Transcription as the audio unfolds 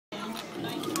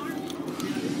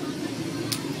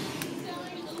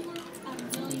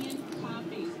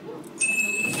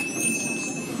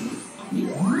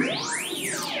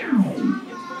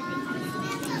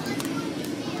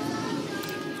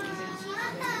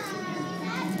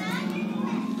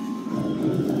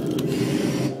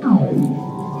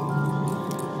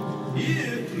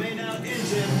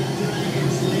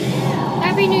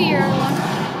Happy New Year, everyone.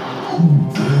 Who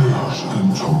dares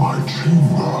enter my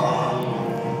chamber?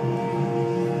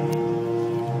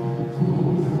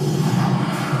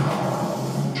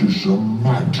 'Tis a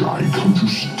magi come to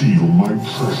steal my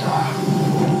treasure.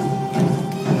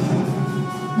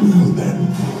 Well then,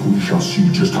 we shall see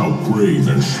just how brave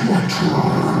and smart you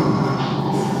are.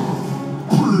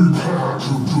 Prepare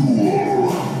to duel!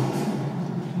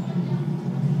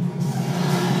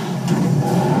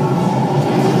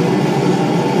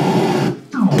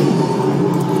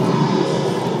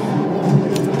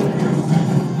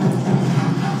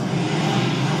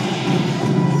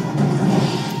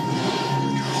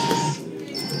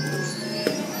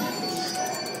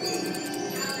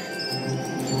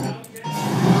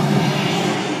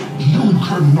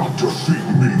 Cannot defeat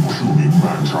me, puny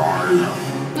magi.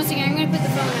 Once again, I'm gonna put the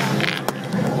phone out.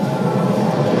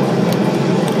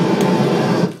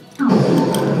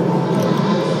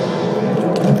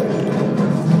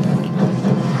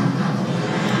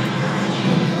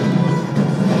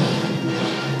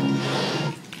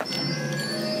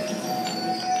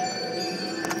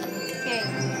 Okay.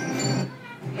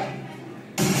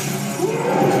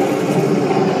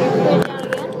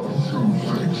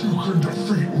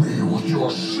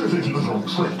 Your silly little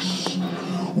tricks.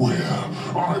 Well,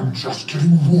 I'm just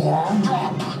getting warmed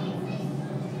up.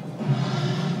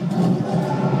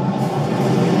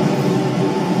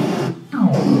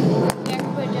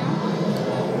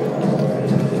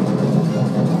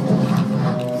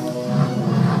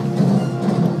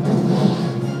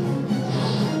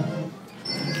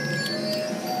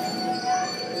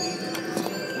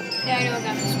 Yeah, I know I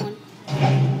got this one.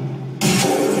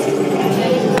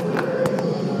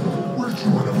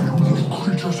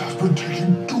 Creatures have been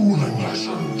taking dueling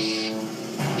lessons.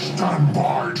 Stand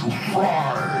by to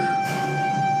fry.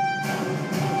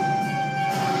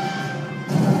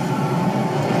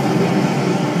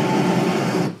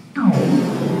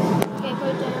 Okay, put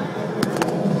it down.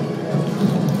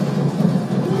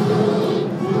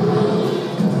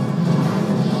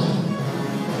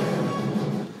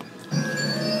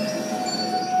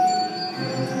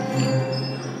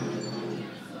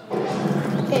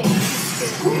 Okay.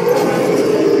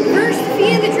 First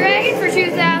Feed the Dragon for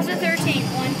 2013.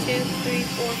 1, 2, 3,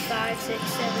 4, 5, 6,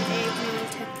 7, 8, 9,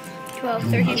 10, 12,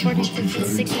 13, 14, 15,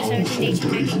 16, 17,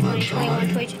 18, 19, 20, 21,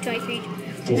 22, 23,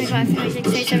 25, 26,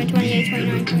 27, 28,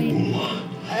 29, 30.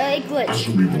 Glitch. As a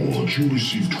reward, you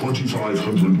receive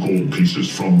 2,500 gold pieces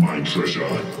from my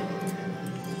treasure.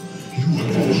 You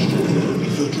have also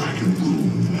earned the Dragon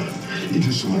Rune. It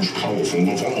is the most powerful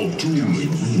of all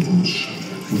dueling runes,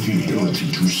 with the ability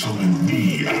to summon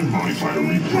me and my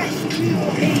fiery breath to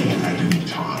your aid at any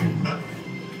time.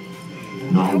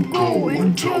 Now go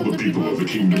and tell the people of the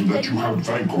kingdom that you have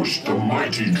vanquished the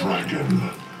mighty dragon.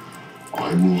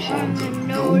 I will harm them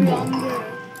no longer,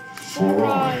 for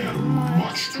I am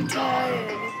much too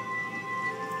tired.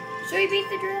 So he beat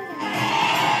the dragon.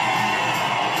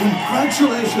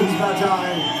 Congratulations,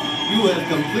 Magi! You have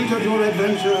completed your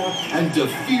adventure and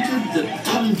defeated the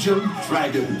Dungeon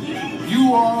Dragon.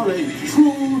 You are a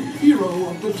true hero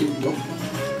of the kingdom.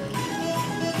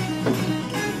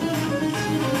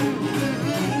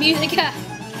 Musica.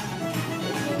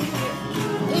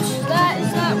 Is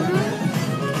that rude?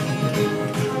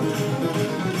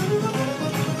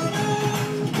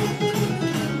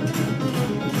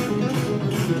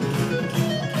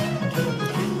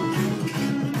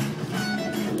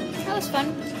 That was fun.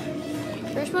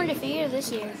 First one defeated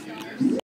this year.